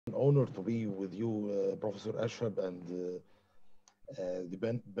honor to be with you, Professor Ashraf, and the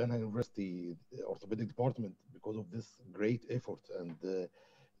Benha University Orthopedic Department because of this great effort and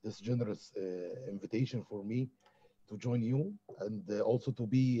this generous invitation for me to join you, and also to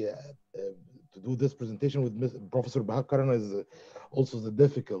be to do this presentation with Professor Benha Karana is also the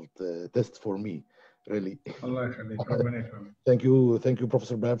difficult test for me, really. Allah يخليك ربنا يكرمك. Thank you,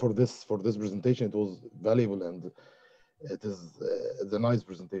 Professor Benha, for this presentation. It was valuable and it is it's a nice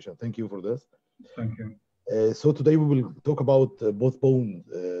presentation. Thank you for this. Thank you. So today we will talk about both bone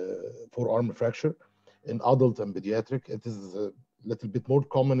forearm fracture in adult and pediatric. It is a little bit more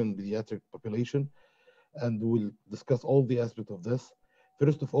common in pediatric population, and we'll discuss all the aspects of this.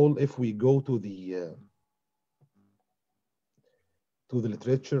 First of all, if we go to the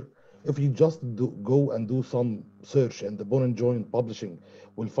literature, if you just go and do some search in the Bone and Joint Publishing,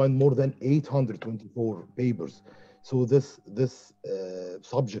 we'll find more than 824 papers. So this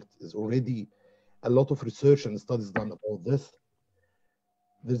subject is already a lot of research and studies done about this.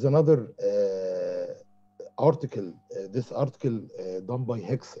 There's another article, this article done by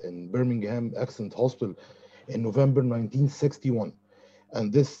Hicks in Birmingham Accident Hospital in November 1961.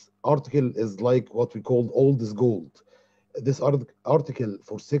 And this article is like what we call old is gold. This article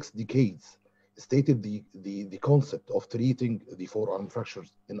for 6 decades stated the concept of treating the forearm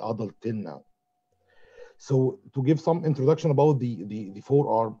fractures in adult till now. So to give some introduction about the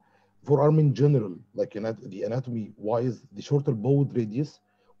forearm in general, like the anatomy wise, the shorter bowed radius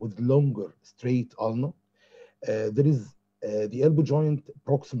with longer straight ulna. There is the elbow joint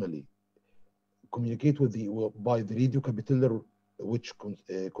proximally communicate with by the radiocapitellar, which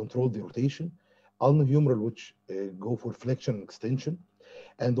control the rotation, ulnar humeral, which go for flexion and extension,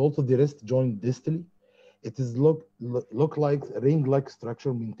 and also the wrist joint distally. It is look like a ring-like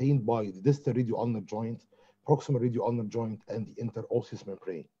structure maintained by the distal radioulnar joint, proximal radioulnar joint, and the interosseous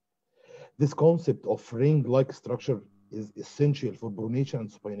membrane. This concept of ring-like structure is essential for pronation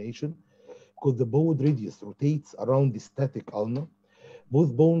and supination because the bowed radius rotates around the static ulna.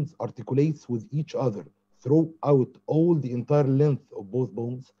 Both bones articulates with each other throughout all the entire length of both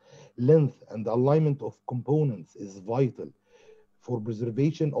bones. Length and alignment of components is vital for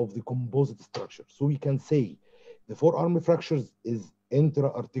preservation of the composite structure. So we can say the forearm fractures is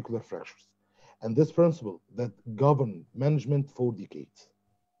intra-articular fractures, and this principle that govern management for decades.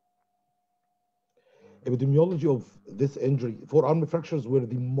 Epidemiology of this injury, forearm fractures were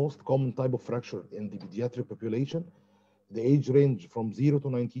the most common type of fracture in the pediatric population. The age range from 0 to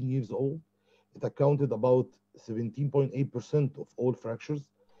 19 years old. It accounted about 17.8% of all fractures.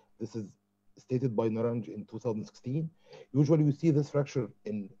 This is stated by Naranj in 2016. Usually we see this fracture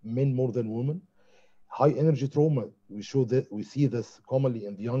in men more than women. High energy trauma, we see this commonly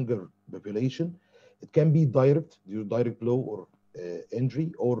in the younger population. It can be direct, due to direct blow or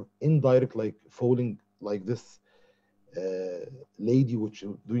injury, or indirect, like falling, like this lady which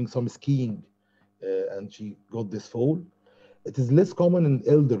doing some skiing and she got this fall. It is less common in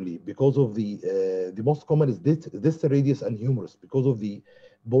elderly because of the most common is distal radius and humerus because of the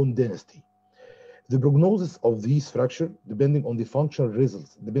bone density. The prognosis of these fracture, depending on the functional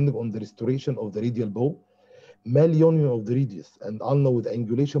results, depending on the restoration of the radial bow, malunion of the radius and ulna with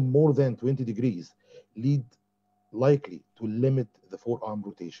angulation more than 20 degrees lead likely to limit the forearm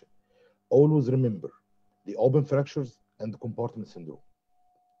rotation. Always remember the open fractures and the compartment syndrome.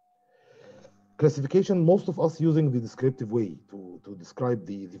 Classification, most of us using the descriptive way to describe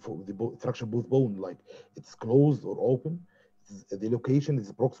the fracture both bone, like it's closed or open. The location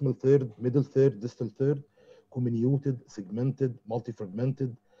is proximal third, middle third, distal third, comminuted, segmented,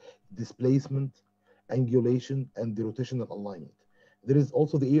 multifragmented, displacement, angulation, and the rotational alignment. There is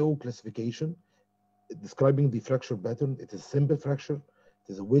also the AO classification describing the fracture pattern. It is simple fracture,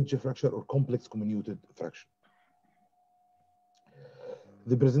 it is a wedge fracture, or complex comminuted fracture.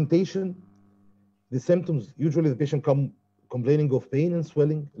 The presentation, the symptoms, usually the patient come complaining of pain and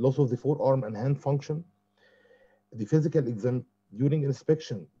swelling, loss of the forearm and hand function. The physical exam, during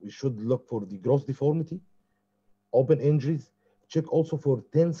inspection, we should look for the gross deformity, open injuries, check also for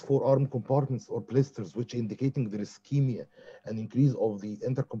tense forearm compartments or blisters, which indicating there is ischemia and increase of the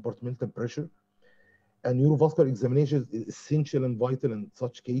intercompartmental pressure. And neurovascular examination is essential and vital in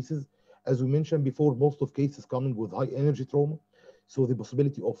such cases. As we mentioned before, most of cases coming with high energy trauma, so the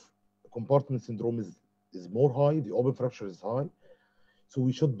possibility of compartment syndrome is more high, the open fracture is high. So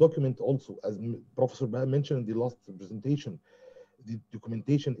we should document also, as Professor Benha mentioned in the last presentation, the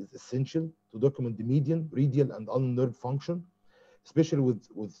documentation is essential to document the median, radial, and ulnar nerve function. Especially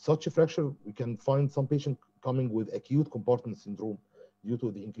with such a fracture, we can find some patient coming with acute compartment syndrome due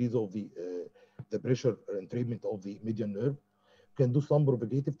to the increase of the pressure entrapment of the median nerve. Can do some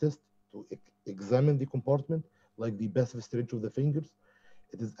propagative tests to examine the compartment, like the passive stretch of the fingers.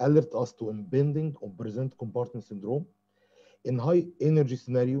 It is alert us to impending or present compartment syndrome. In high energy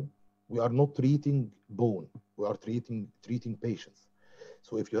scenario, we are not treating bone, we are treating patients.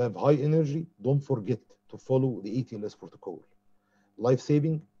 So if you have high energy, don't forget to follow the ATLS protocol. Life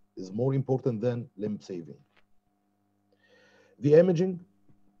saving is more important than limb saving. The imaging,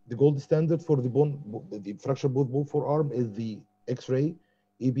 the gold standard for the bone, the fracture both bone forearm is the X-ray,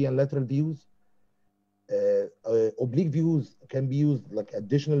 AB and lateral views. Oblique views can be used like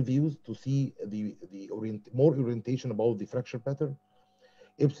additional views to see more orientation about the fracture pattern.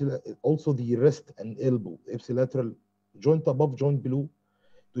 Also the wrist and elbow, ipsilateral, joint above, joint below,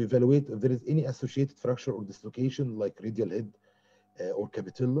 to evaluate if there is any associated fracture or dislocation like radial head or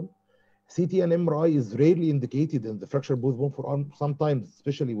capitellum. CT and MRI is rarely indicated in the fracture both bone forearm. Sometimes,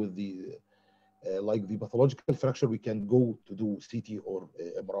 especially with the like the pathological fracture, we can go to do CT or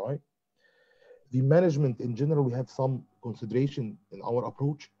MRI. The management in general, we have some consideration in our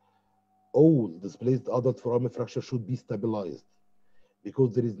approach. All displaced adult forearm fracture should be stabilized,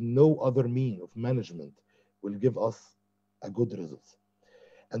 because there is no other mean of management will give us a good results.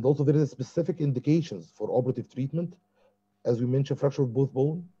 And also there is specific indications for operative treatment. As we mentioned, fracture of both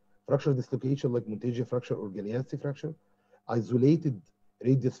bone, fracture dislocation like Monteggia fracture or Galeazzi fracture, isolated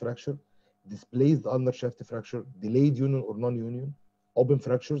radius fracture, displaced ulnar shaft fracture, delayed union or non-union, open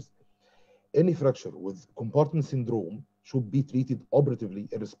fractures. Any fracture with compartment syndrome should be treated operatively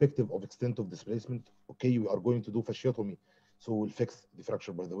irrespective of extent of displacement. Okay, we are going to do fasciotomy, so we'll fix the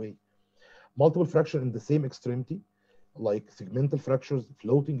fracture, by the way. Multiple fracture in the same extremity, like segmental fractures,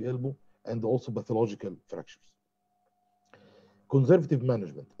 floating elbow, and also pathological fractures. Conservative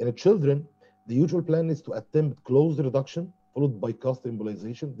management. In children, the usual plan is to attempt closed reduction followed by cast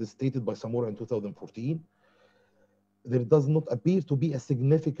embolization. This stated by Samora in 2014. There does not appear to be a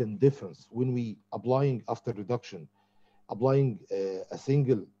significant difference when we applying after reduction, applying a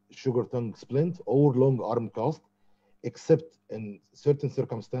single sugar tongue splint or long arm cast, except in certain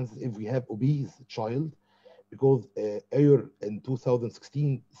circumstances if we have obese child, because Ayer in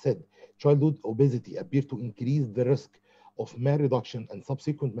 2016 said childhood obesity appear to increase the risk of malreduction and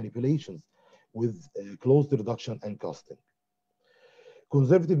subsequent manipulations with closed reduction and casting.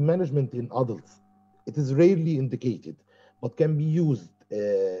 Conservative management in adults, it is rarely indicated, but can be used,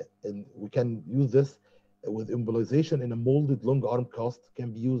 and we can use this with embolization in a molded long arm cast,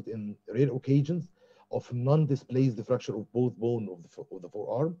 can be used in rare occasions of non-displaced fracture of both bone of the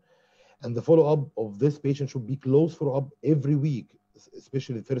forearm. And the follow-up of this patient should be close follow-up every week,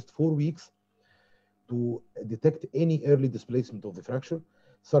 especially the first 4 weeks, to detect any early displacement of the fracture.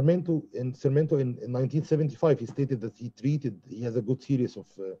 Sarmento in 1975, he stated that he has a good series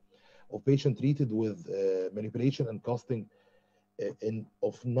of patients treated with manipulation and casting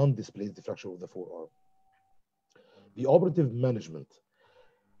of non-displaced fracture of the forearm. The operative management,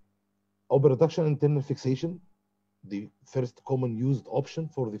 obireduction and internal fixation, the first common used option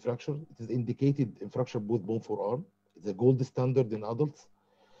for the fracture. It is indicated in fracture both bone forearm. It's a gold standard in adults.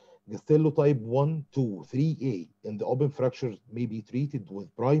 Gastello type 1, 2, 3A in the open fractures may be treated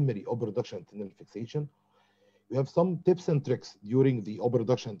with primary obireduction and internal fixation. We have some tips and tricks during the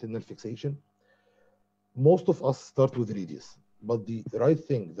obireduction and internal fixation. Most of us start with radius, but the right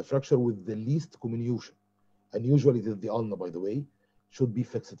thing, the fracture with the least comminution, and usually it is the ulna, by the way, should be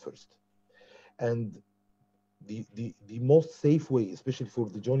fixed first. And the most safe way, especially for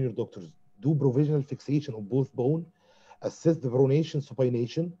the junior doctors, do provisional fixation of both bone, assess the pronation,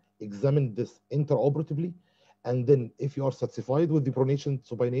 supination, examine this intraoperatively, and then if you are satisfied with the pronation,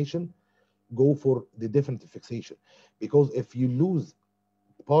 supination, go for the definitive fixation. Because if you lose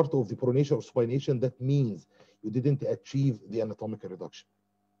part of the pronation or supination, that means you didn't achieve the anatomical reduction.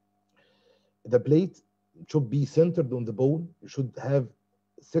 The plate should be centered on the bone. You should have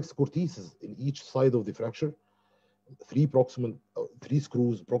 6 cortices in each side of the fracture, 3 proximal, 3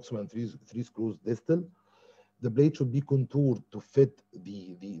 screws proximal, and 3 screws distal. The blade should be contoured to fit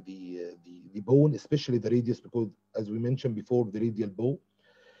the bone, especially the radius, because as we mentioned before, the radial bow,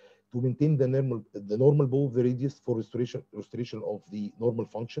 to maintain the normal bow of the radius for restoration of the normal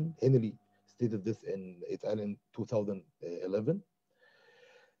function. Henley stated this in 2011.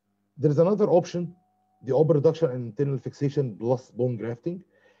 There is another option, the obireduction and internal fixation plus bone grafting.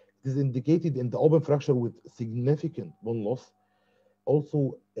 It is indicated in the open fracture with significant bone loss,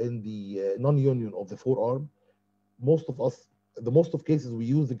 also in the non-union of the forearm. Most of cases we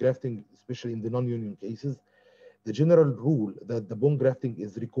use the grafting, especially in the non-union cases. The general rule that the bone grafting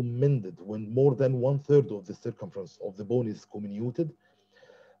is recommended when more than 1/3 of the circumference of the bone is comminuted.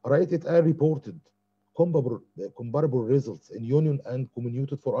 Right, it are reported comparable results in union and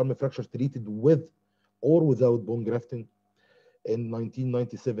comminuted forearm fracture treated with or without bone grafting in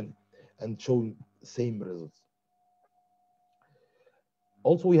 1997 and showing same results.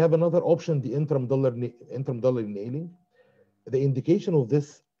 Also, we have another option, the intramedullary nailing. The indication of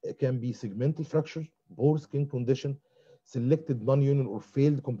this can be segmental fracture, poor skin condition, selected non-union or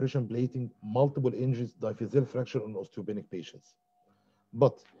failed compression plating, multiple injuries, diaphyseal fracture in osteopenic patients.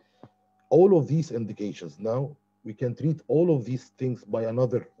 But all of these indications, now we can treat all of these things by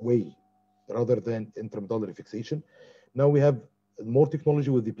another way rather than intramedullary fixation. Now we have more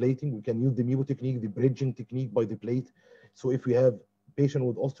technology with the plating. We can use the MEBO technique, the bridging technique by the plate. So if we have a patient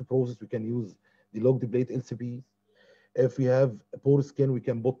with osteoporosis, we can use the locked plate LCPs. If we have poor skin, we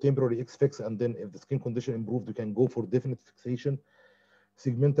can put temporary X-fix, and then if the skin condition improved, we can go for definite fixation.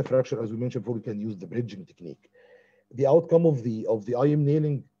 Segmental fracture, as we mentioned before, we can use the bridging technique. The outcome of the IM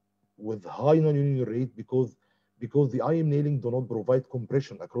nailing with high non-union rate because the IM nailing do not provide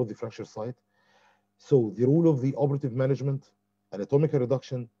compression across the fracture site. So the rule of the operative management, anatomical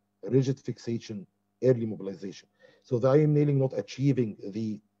reduction, rigid fixation, early mobilization. So the IM nailing not achieving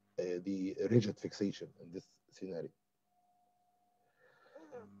the rigid fixation in this scenario.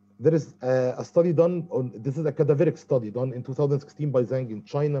 There is a study done on, this is a cadaveric study done in 2016 by Zhang in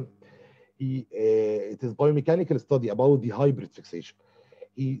China. It is biomechanical study about the hybrid fixation.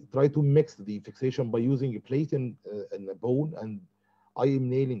 He tried to mix the fixation by using a plate in a bone and IM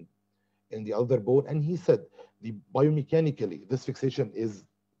nailing in the other bone. And he said the biomechanically, this fixation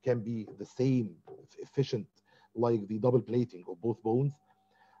can be the same efficient like the double plating of both bones.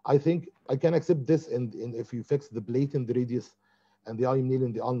 I think I can accept this in if you fix the plate in the radius and the IM nail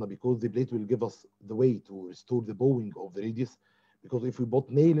in the ulna, because the plate will give us the way to restore the bowing of the radius. Because if we put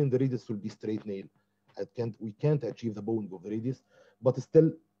nail in the radius, it will be straight nail. We can't achieve the bowing of the radius, but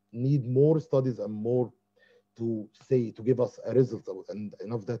still need more studies and more to give us a result and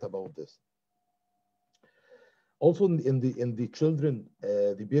enough data about this. Also in the children,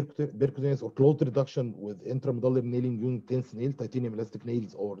 the percutaneous or closed reduction with intramedullary nailing using tense nail, titanium elastic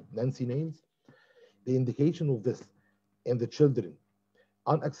nails, or Nancy nails, the indication of this in the children,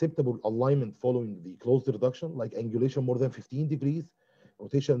 unacceptable alignment following the closed reduction, like angulation more than 15 degrees,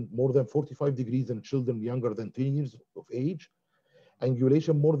 rotation more than 45 degrees in children younger than 10 years of age,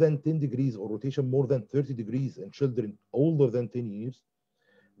 angulation more than 10 degrees or rotation more than 30 degrees in children older than 10 years,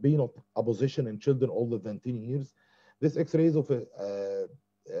 being opposition in children older than 10 years. This X-rays of a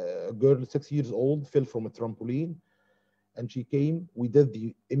girl 6 years old fell from a trampoline, and she came. We did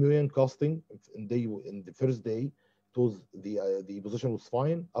the MUN casting in the first day. It was the position was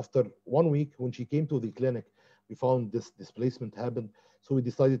fine. After 1 week, when she came to the clinic, we found this displacement happened. So we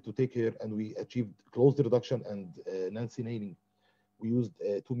decided to take her, and we achieved closed reduction and Nancy nailing. We used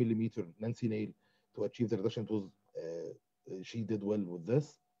a 2 millimeter Nancy nail to achieve the reduction. It was she did well with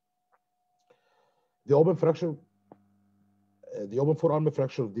this. The open fracture, the open forearm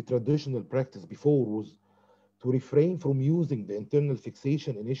fracture, the traditional practice before was to refrain from using the internal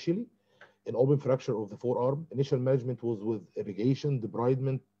fixation initially in open fracture of the forearm. Initial management was with irrigation,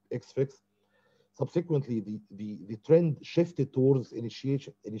 debridement, X-fix. Subsequently, the trend shifted towards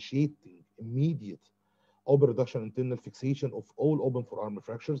initiating immediate open reduction internal fixation of all open forearm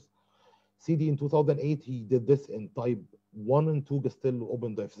fractures. CD in 2008, he did this in type 1 and 2 Gastello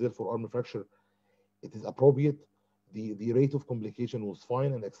open diaphyseal forearm fracture. It is appropriate. The rate of complication was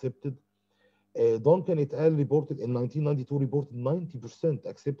fine and accepted. Duncan et al. Reported in 1992 reported 90%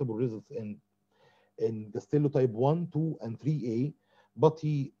 acceptable results in Gastello type 1, 2, and 3A. But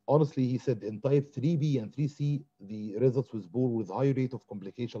he said in type 3B and 3C, the results was poor with high rate of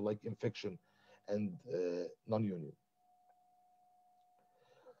complication like infection and non-union.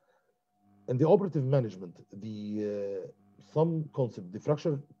 In the operative management, some concept, the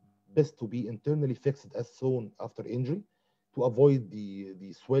fracture best to be internally fixed as shown after injury to avoid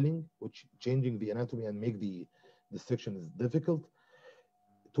the swelling, which changing the anatomy and make the dissection is difficult.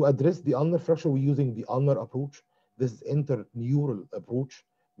 To address the ulnar fracture, we're using the ulnar approach. This is interneural approach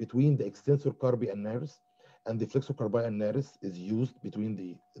between the extensor carpi and nares, and the flexor carpi and nares is used between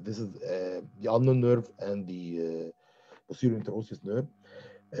the ulnar nerve and the posterior interosseous nerve.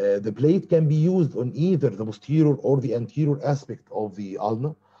 The plate can be used on either the posterior or the anterior aspect of the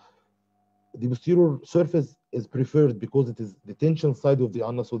ulna. The posterior surface is preferred because it is the tension side of the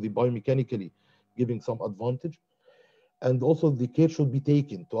ulna, so the biomechanically giving some advantage. And also the care should be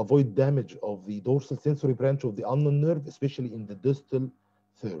taken to avoid damage of the dorsal sensory branch of the ulnar nerve, especially in the distal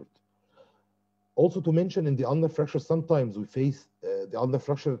third. Also to mention, in the ulnar fracture, sometimes we face the ulnar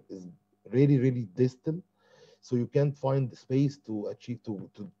fracture is really, really distal. So you can't find the space to achieve to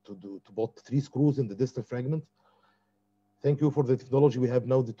put 3 screws in the distal fragment. Thank you for the technology. We have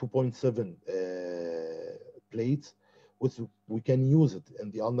now the 2.7 plates, which we can use it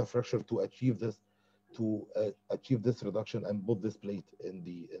in the ulnar fracture to achieve this reduction and put this plate in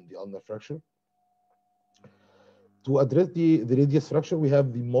the ulnar fracture. To address the radius fracture, we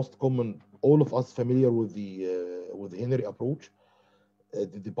have the most common, all of us familiar with the Henry approach,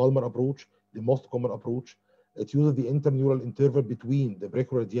 the Palmer approach, the most common approach. It uses the interneural interval between the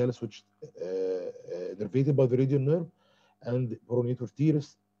brachyradialis, which innervated by the radial nerve, and the pronator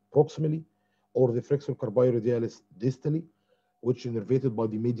teres proximally, or the flexor carpi-radialis distally, which innervated by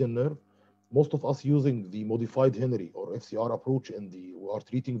the median nerve. Most of us using the modified Henry or FCR approach we are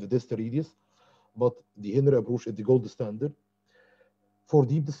treating the distal radius, but the Henry approach is the gold standard. For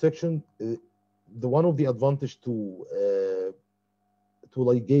deep dissection, one of the advantage to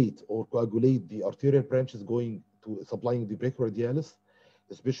ligate or coagulate the arterial branches going to supplying the brachyradialis,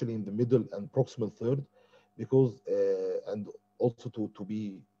 especially in the middle and proximal third, because and also to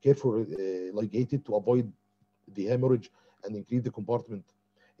be careful ligated to avoid the hemorrhage and increase the compartment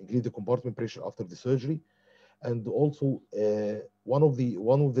pressure after the surgery. And also one of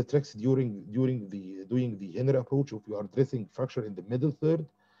the tricks during doing the Henry approach, if you are addressing fracture in the middle third,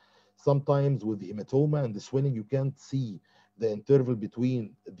 sometimes with the hematoma and the swelling, you can't see the interval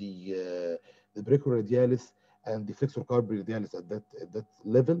between the brachyradialis and the flexor carpi-radialis at that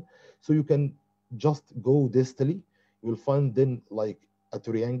level. So you can just go distally. You will find then like a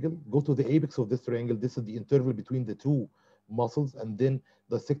triangle. Go to the apex of this triangle. This is the interval between the two muscles, and then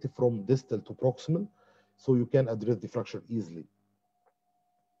dissect it from distal to proximal, so you can address the fracture easily.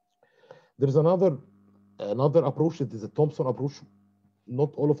 There's another approach. It is a Thompson approach.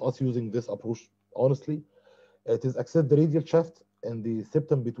 Not all of us using this approach, honestly. It is access the radial shaft and the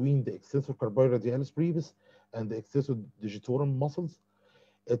septum between the extensor carpi-radialis brevis and the extensor digitorum muscles.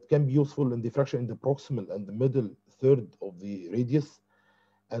 It can be useful in the fracture in the proximal and the middle third of the radius.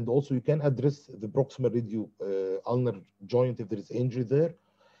 And also you can address the proximal radio ulnar joint if there is injury there.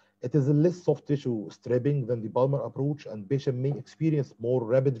 It is a less soft tissue strapping than the Palmer approach, and patient may experience more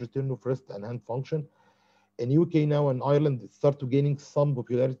rapid return of wrist and hand function. In UK now and Ireland, it starts to gaining some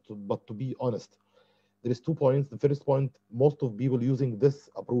popularity, but to be honest, there is 2 points. The first point, most of people using this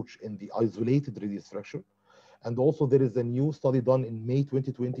approach in the isolated radius fracture. And also there is a new study done in May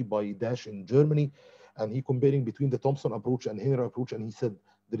 2020 by Dash in Germany, and he comparing between the Thompson approach and Henry approach, and he said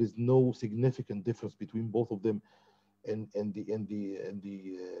there is no significant difference between both of them in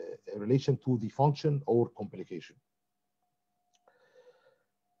relation to the function or complication.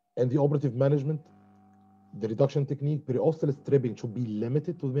 And the operative management, the reduction technique, periosteal stripping should be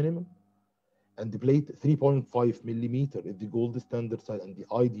limited to the minimum, and the plate 3.5 millimeter is the gold standard size and the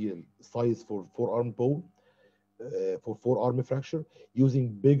ideal size for forearm bone, for forearm fracture. Using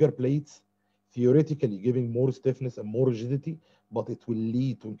bigger plates, theoretically giving more stiffness and more rigidity, but it will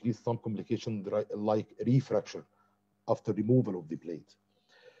lead to increase some complications like refracture after removal of the plate.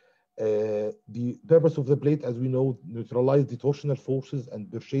 The purpose of the plate, as we know, neutralize the torsional forces,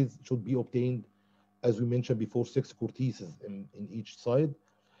 and purchase should be obtained, as we mentioned before, 6 cortices in each side.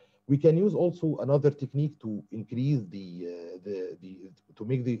 We can use also another technique to increase to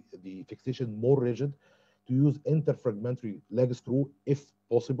make the fixation more rigid, to use interfragmentary leg screw if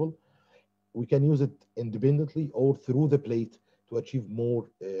possible. We can use it independently or through the plate to achieve more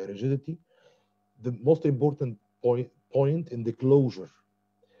rigidity. The most important point in the closure,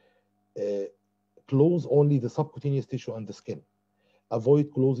 close only the subcutaneous tissue and the skin.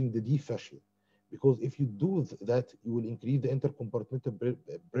 Avoid closing the deep fascia, because if you do that, you will increase the intercompartmental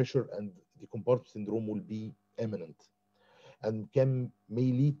pressure, and the compartment syndrome will be imminent, and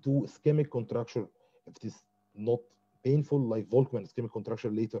may lead to ischemic contracture if it is not painful, like Volkmann ischemic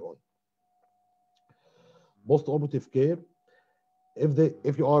contracture later on. Post-operative care,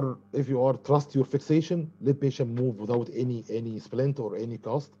 if you are trust your fixation, let patient move without any splint or any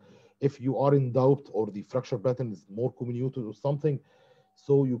cast. If you are in doubt or the fracture pattern is more comminuted or something,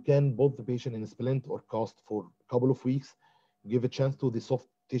 so you can put the patient in a splint or cast for a couple of weeks, give a chance to the soft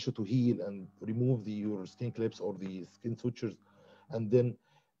tissue to heal and remove your skin clips or the skin sutures, and then,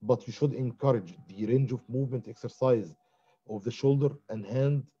 but you should encourage the range of movement exercise of the shoulder and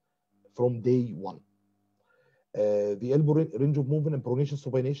hand from day one. The elbow range of movement and pronation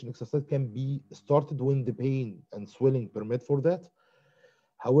supination exercise can be started when the pain and swelling permit for that.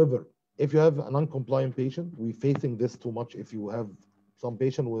 However, if you have an uncompliant patient, we're facing this too much. If you have some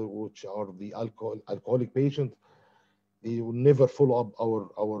patient which are the alcoholic patient, they will never follow up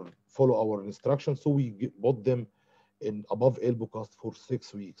our instructions. So we put them in above elbow cast for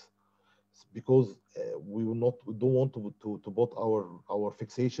 6 weeks. because we don't want to put our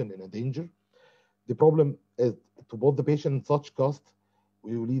fixation in a danger. The problem is to put the patient in such cast,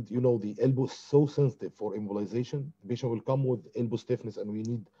 we will need, the elbow is so sensitive for embolization. The patient will come with elbow stiffness, and we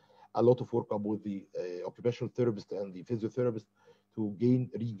need a lot of workup with the occupational therapist and the physiotherapist to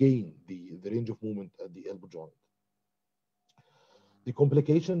regain the range of movement at the elbow joint. The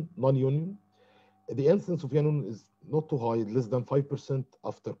complication, non-union. The incidence of union is not too high, less than 5%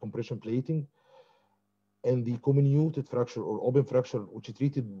 after compression plating. And the comminuted fracture or open fracture, which is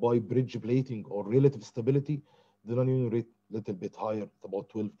treated by bridge plating or relative stability, the non-union rate a little bit higher, about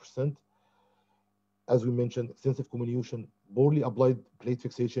 12%. As we mentioned, extensive comminution, poorly applied plate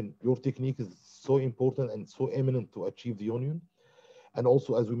fixation. Your technique is so important and so eminent to achieve the union. And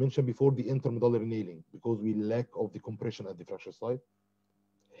also, as we mentioned before, the intermedullary nailing, because we lack of the compression at the fracture site.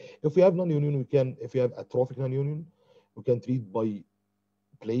 If we have non-union, if we have atrophic non-union, we can treat by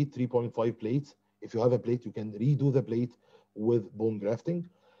plate, 3.5 plates. If you have a plate, you can redo the plate with bone grafting.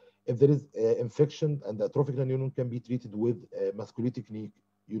 If there is infection, and the atrophic non-union can be treated with masculine technique,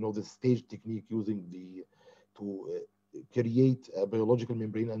 the stage technique, using to create a biological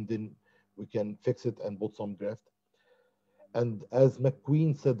membrane, and then we can fix it and put some graft. And as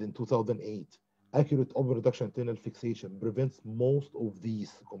McQueen said in 2008, accurate open reduction internal fixation prevents most of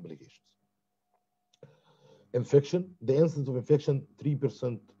these complications. Infection, the incidence of infection,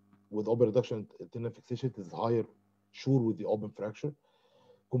 3% with open reduction internal fixation is higher, sure, with the open fracture.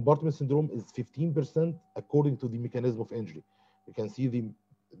 Compartment syndrome is 15% according to the mechanism of injury. You can see the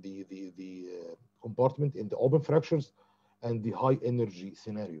compartment in the open fractures and the high energy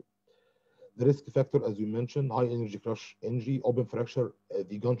scenario. The risk factor, as we mentioned, high energy crush injury, open fracture,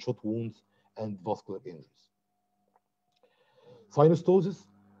 the gunshot wounds, and vascular injuries. Synostosis,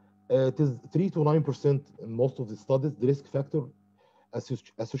 it is 3 to 9% in most of the studies. The risk factor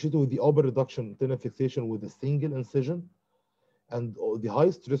associated with the open reduction internal fixation with a single incision, and the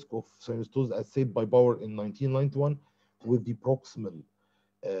highest risk of synostosis, as said by Bauer in 1991, with the proximal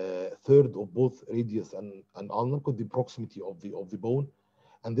third of both radius and ulnar, the proximity of the bone,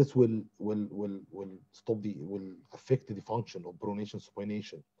 and this will affect the function of pronation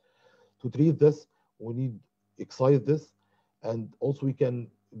supination. To treat this, we need excise this, and also we can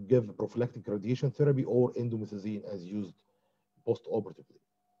give prophylactic radiation therapy or endomethacin as used post-operatively.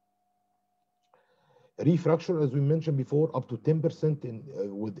 Refracture, as we mentioned before, up to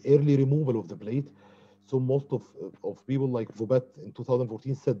 10% with early removal of the plate. So most of people, like Vobat in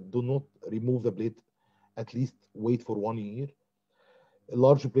 2014 said, do not remove the plate, at least wait for 1 year. A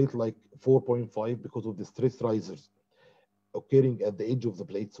large plate like 4.5, because of the stress risers occurring at the edge of the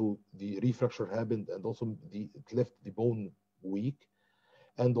plate, so the refracture happened, and also it left the bone weak,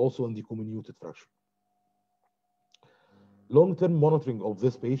 and also in the comminuted fracture. Long-term monitoring of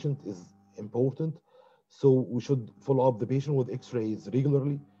this patient is important, so we should follow up the patient with X-rays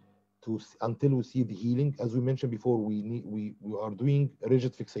regularly until we see the healing. As we mentioned before, we are doing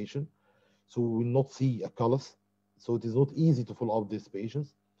rigid fixation, so we will not see a callus, so it is not easy to follow up these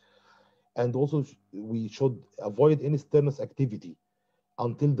patients. And also, we should avoid any sternus activity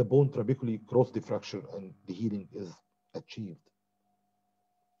until the bone trabeculae cross the fracture and the healing is achieved.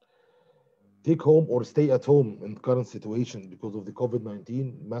 Take home or stay at home in current situation because of the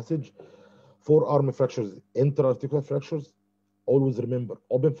COVID-19 message. Forearm fractures, interarticular fractures, always remember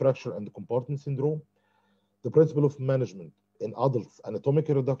open fracture and compartment syndrome. The principle of management in adults: anatomic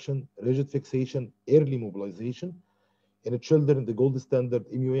reduction, rigid fixation, early mobilization. In children, the gold standard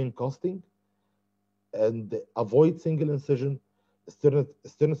MUN casting, and avoid single incision.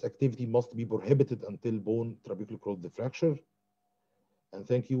 Sternus activity must be prohibited until bone trabecular cross the fracture. And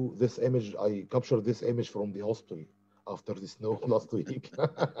thank you. This image, I captured this image from the hospital after the snow last week.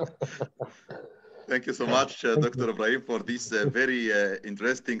 Thank you so much, Dr. Ibrahim, for this very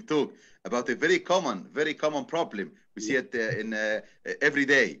interesting talk about a very common problem. We see it in every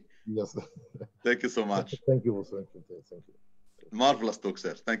day. Yes. Thank you so much. Thank you. Thank you. Marvelous talk,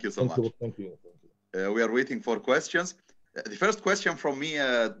 sir. Thank you so much. Thank you. We are waiting for questions. The first question from me,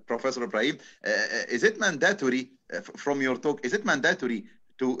 Professor Ibrahim, is it mandatory, from your talk, is it mandatory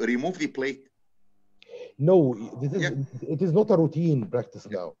to remove the plate? No, it is not a routine practice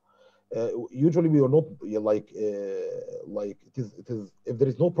now. Usually we are not like it is. If there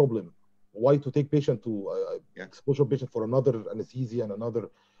is no problem, why to take patient to exposure patient for another anesthesia and another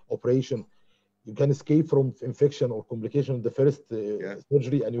operation? You can escape from infection or complication in the first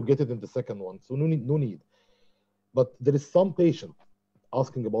surgery, and you get it in the second one. So no need. But there is some patient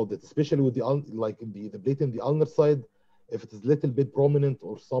asking about that, especially with the plate in the ulnar side. If it is little bit prominent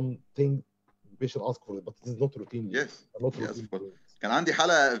or something patient ask for it, but it is not routinely. Yes. Not Yes. routinely. كان عندي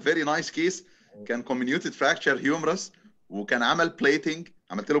حالة very nice case، كان comminuted fracture humerus، وكان عمل بليتنج،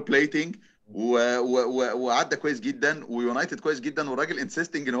 عملت له بليتنج وعدى كويس جدا ويونايتد كويس جدا، والراجل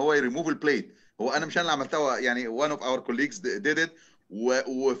انسيستنج ان هو يريموف البليت. هو انا مش انا اللي عملتها، يعني one of our colleagues did it،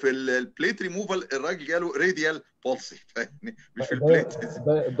 وفي البليت ريموفال الراجل جاله راديال بولسي، مش في البليت.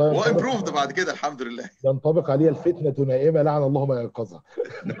 هو امبروفد بعد كده الحمد لله. ينطبق عليه الفتنة نائمة لعن الله من ينقذها.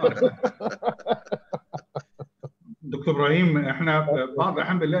 دكتور ابراهيم، احنا بعض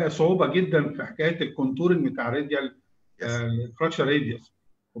الاحيان بنلاقي صعوبه جدا في حكايه الكونتورنج بتاع راديال فراكشر راديوس،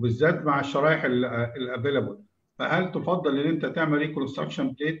 وبالذات مع الشرايح الافيلابل. فهل تفضل ان انت تعمل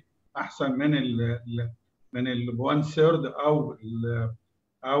ريكونستراكشن بليت احسن من ال 1/3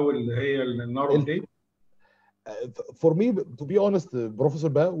 او اللي هي النارو بليت؟ For me, to be honest, Professor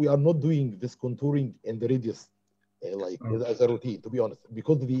Ba, we are not doing this contouring in the radius as a routine, to be honest,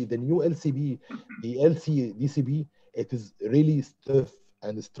 because the new LCB, the LC DCB, it is really stiff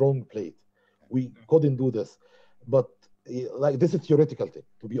and strong plate. We couldn't do this, but like this is theoretical thing,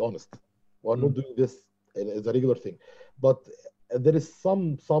 to be honest. We are not doing this as a regular thing, but there is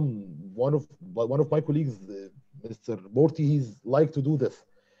one of my colleagues, Mr. Morty, he's like to do this,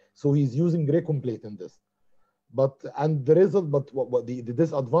 so he's using recon plate in this. But the result, what the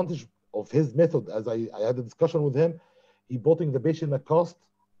disadvantage of his method, as I had a discussion with him, he putting the patient in a cast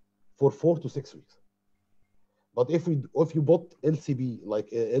for 4 to 6 weeks. But if you bought LCB, like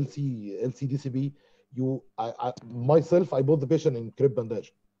LCDCB, myself, I bought the patient in crib bandage,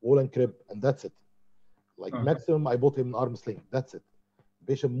 wall and crib, and that's it. Like maximum, I bought him an arm sling. That's it.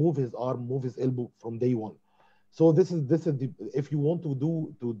 Patient move his arm, move his elbow from day one. So this is the, if you want to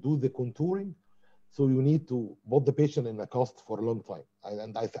do the contouring, so you need to put the patient in a cast for a long time,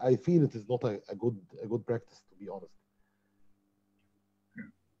 and I feel it is not a good practice, to be honest.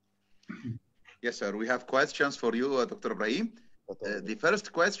 Yes, sir. We have questions for you, Dr. Ibrahim. The first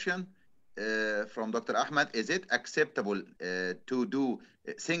question from Dr. Ahmed: is it acceptable to do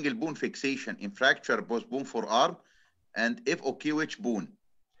single bone fixation in fracture post bone forearm, and if okay, which bone?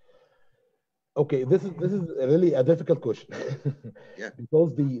 Okay, this is really a difficult question. Yeah. Because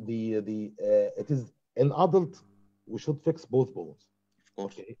it is an adult, we should fix both bones. Of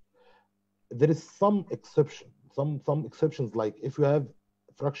course. Okay. There is some exceptions, like if you have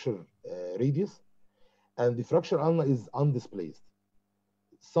fracture radius and the fracture ulna is undisplaced.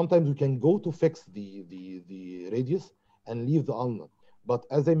 Sometimes we can go to fix the radius and leave the ulna. But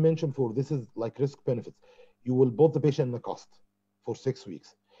as I mentioned before, this is like risk benefits. You will put the patient in a cast for 6 weeks.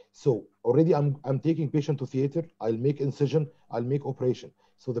 So already I'm taking patient to theater, I'll make incision, I'll make operation.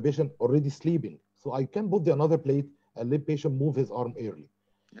 So the patient already sleeping. So I can put the another plate and let patient move his arm early.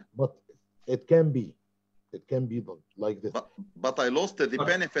 Yeah. But it can be done like this. But I lost the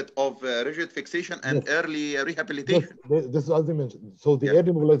benefit of rigid fixation and early rehabilitation. This is as I mentioned. So the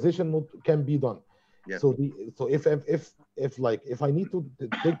early mobilization can be done. Yes. So if I need to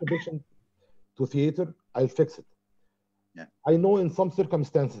take the patient to theater, I'll fix it. Yeah. I know in some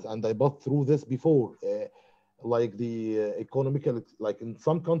circumstances, and I bought through this before, like the economical, like in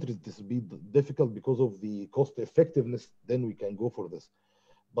some countries, this will be difficult because of the cost effectiveness. Then we can go for this.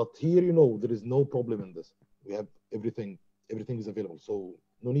 But here, there is no problem in this. We have everything is available, so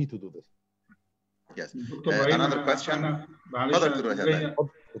no need to do this. Yes. Another question.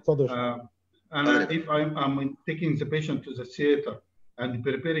 If I'm taking the patient to the theater and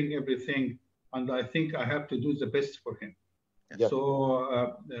preparing everything, and I think I have to do the best for him. Yeah. So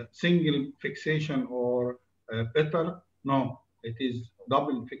single fixation or better? No, it is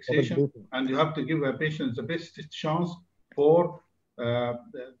double fixation, and you have to give a patient the best chance for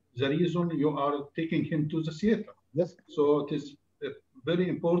the reason you are taking him to the theater. Yes. So it is very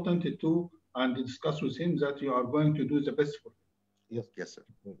important to discuss with him that you are going to do the best for him. Yes. Yes, sir.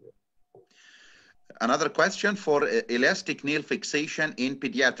 Another question for elastic nail fixation in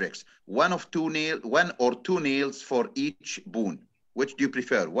pediatrics. One or two nails for each bone. Which do you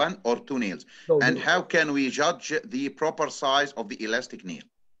prefer, 1 or 2 nails? And how can we judge the proper size of the elastic nail?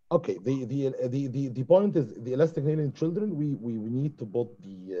 Okay, the point is the elastic nail in children. We need to put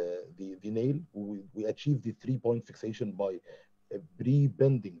the nail. We achieve the 3-point fixation by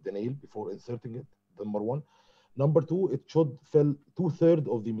pre-bending the nail before inserting it. Number 1. Number 2, it should fill 2/3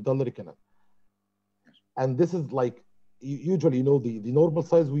 of the medullary canal. And this is like usually, the normal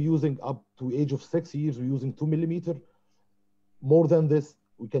size we're using up to age of 6 years, we're using 2 millimeter. More than this,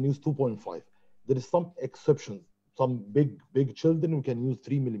 we can use 2.5. There is some exceptions. Some big children, we can use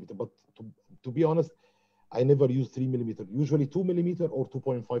 3 millimeter. But to be honest, I never use 3 millimeter. Usually 2 millimeter or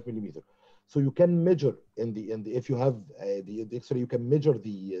 2.5 millimeter. So you can measure in the if you have the X-ray, you can measure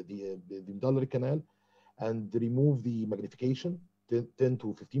the medullary canal and remove the magnification 10 to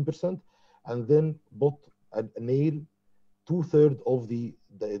 15%, and then put a nail 2/3 of the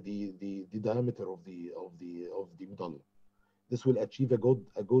diameter of the medulla. This will achieve a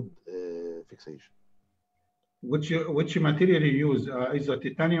good fixation. Which material you use? Is it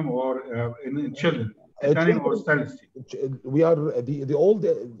titanium or in children? Titanium or stainless steel? We are the old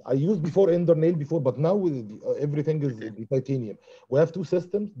I used before ender nail before, but now everything is the titanium. We have two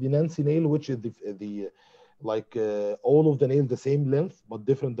systems: the Nancy nail, which is the like all of the nails the same length but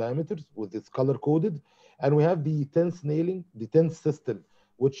different diameters, with its color coded, and we have the tense nailing, the tense system,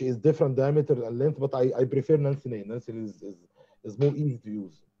 which is different diameter and length. But I prefer Nancy nail. Nancy is more easy to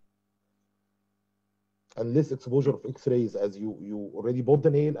use and less exposure of X-rays, as you already bought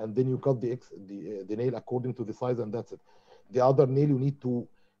the nail and then you cut the nail according to the size, and that's it. The other nail you need to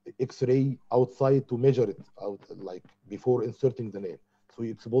X-ray outside to measure it out, like before inserting the nail, so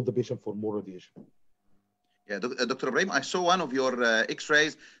you expose the patient for more radiation. Yeah, Dr. Ibrahim, I saw one of your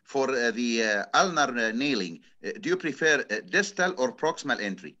X-rays for the ulnar nailing. Do you prefer distal or proximal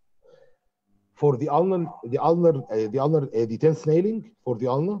entry? For the tense nailing for the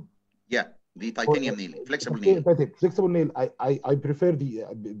ulnar. Yeah. The titanium nailing, flexible nail. Flexible nail. I prefer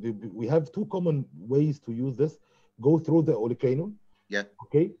we have two common ways to use this. Go through the olecranon. Yeah.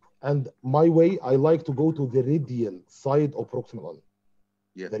 Okay. And my way, I like to go to the radial side of proximal ulnar.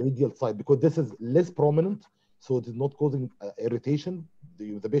 Yeah. The radial side, because this is less prominent, so it is not causing irritation.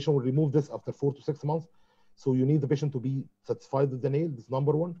 The patient will remove this after 4 to 6 months. So you need the patient to be satisfied with the nail. This is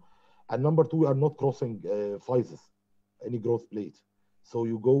number one. And number two, we are not crossing physis, any growth plate. So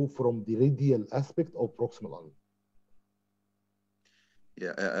you go from the radial aspect of proximal ulnar.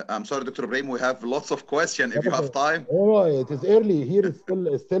 Yeah, I'm sorry, Dr. Ibrahim, we have lots of questions if you have time. Oh, it is early. Here is still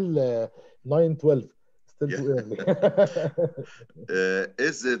 9:12. Still too early.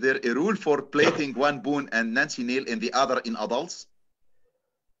 Is there a rule for plating one bone and Nancy nail in the other in adults?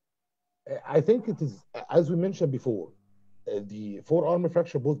 I think it is, as we mentioned before, the forearm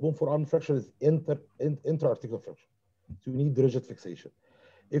fracture, both bone forearm fracture is intra-articular fracture. So you need rigid fixation.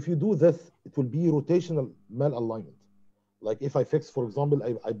 If you do this, it will be rotational malalignment. Like if I fix, for example,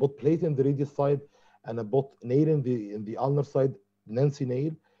 I put plate in the radius side and I put nail in the ulnar side, Nancy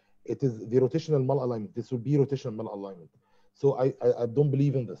nail, it is the rotational malalignment. This will be rotational malalignment. So I don't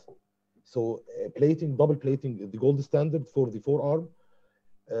believe in this. So plating, double plating, the gold standard for the forearm.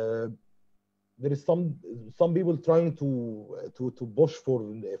 There is some people trying to push for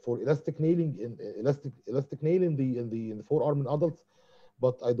elastic nailing in the forearm in adults,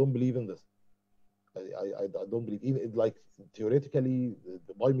 but I don't believe in this. I don't believe in it. Like theoretically,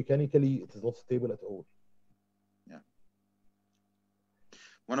 biomechanically, it is not stable at all. Yeah.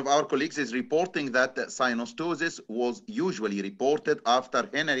 One of our colleagues is reporting that synostosis was usually reported after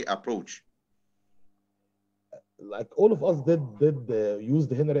Henry approach. Like all of us did use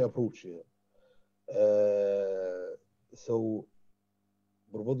the Henry approach. Yeah. So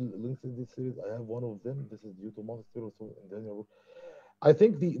provide links in this series. I have one of them. This is due to monastery. I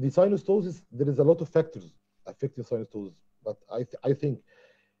think the synostosis, there is a lot of factors affecting synostosis, but I think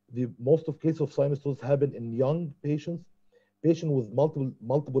the most of cases of synostosis happen in young patients with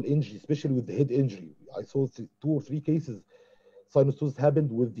multiple injury, especially with the head injury. I saw 2 or 3 cases synostosis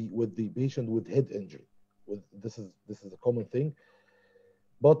happened with the patient with head injury. This is a common thing.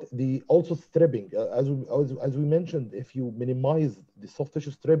 But also stripping, as we mentioned, if you minimize the soft tissue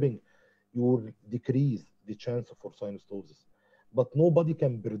stripping, you will decrease the chance for synostosis. But nobody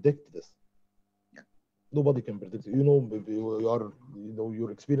can predict this. Yeah. Nobody can predict it.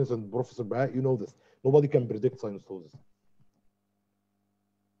 Your experience and Professor Benha, you know this. Nobody can predict synostosis.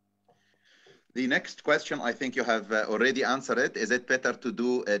 The next question, I think you have already answered it. Is it better to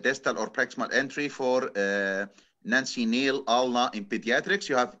do a distal or proximal entry for Nancy nail ulna in pediatrics?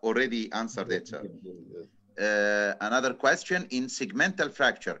 You have already answered it, sir. Another question, in segmental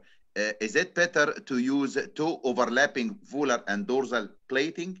fracture, is it better to use 2 overlapping volar and dorsal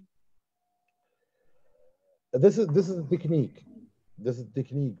plating? This is a technique. This is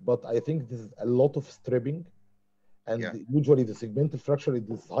technique, but I think this is a lot of stripping, and usually the segmental fracture is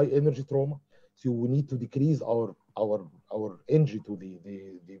this high energy trauma, so we need to decrease our injury to the.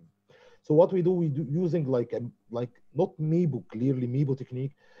 So what we do using like not MEBO, clearly MEBO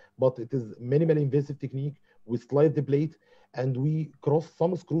technique, but it is minimally invasive technique. We slide the plate and we cross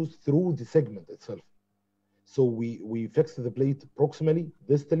some screws through the segment itself. So we fix the plate proximally,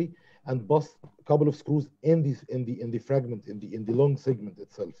 distally, and bust a couple of screws in the fragment in the long segment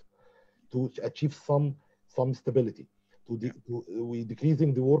itself to achieve some stability. We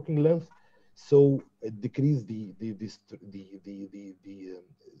decreasing the working length so it decreases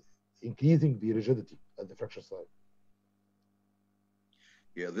increasing the rigidity at the fracture side.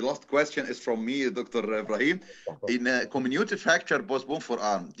 Yeah, the last question is from me, Dr. Ibrahim. In a comminuted fracture postbone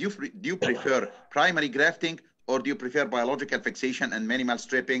forearm, do you prefer primary grafting, or do you prefer biological fixation and minimal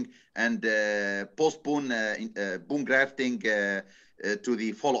stripping, and postpone bone grafting to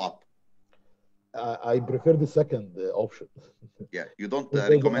the follow-up? I prefer the second option. Yeah, you don't Because,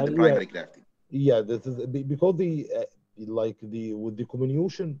 recommend the primary grafting. Yeah, this is because with the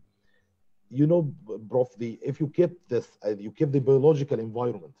comminution, you know, Prof, if you keep this, you keep the biological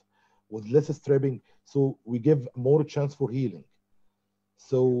environment with less stripping, so we give more chance for healing.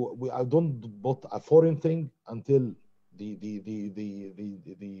 So I don't put a foreign thing until the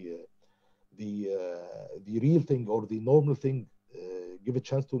real thing or the normal thing give a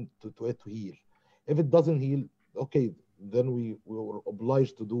chance to it to heal. If it doesn't heal, okay, then we were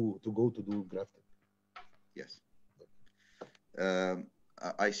obliged to go to do grafting. Yes.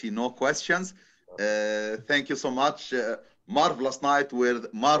 I see no questions. Thank you so much. Marvelous night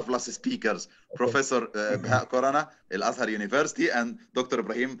with marvelous speakers, Professor Benha Korana, Al Azhar University, and Dr.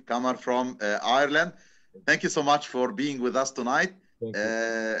 Ibrahim Kamar from Ireland. Thank you so much for being with us tonight.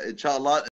 Inshallah.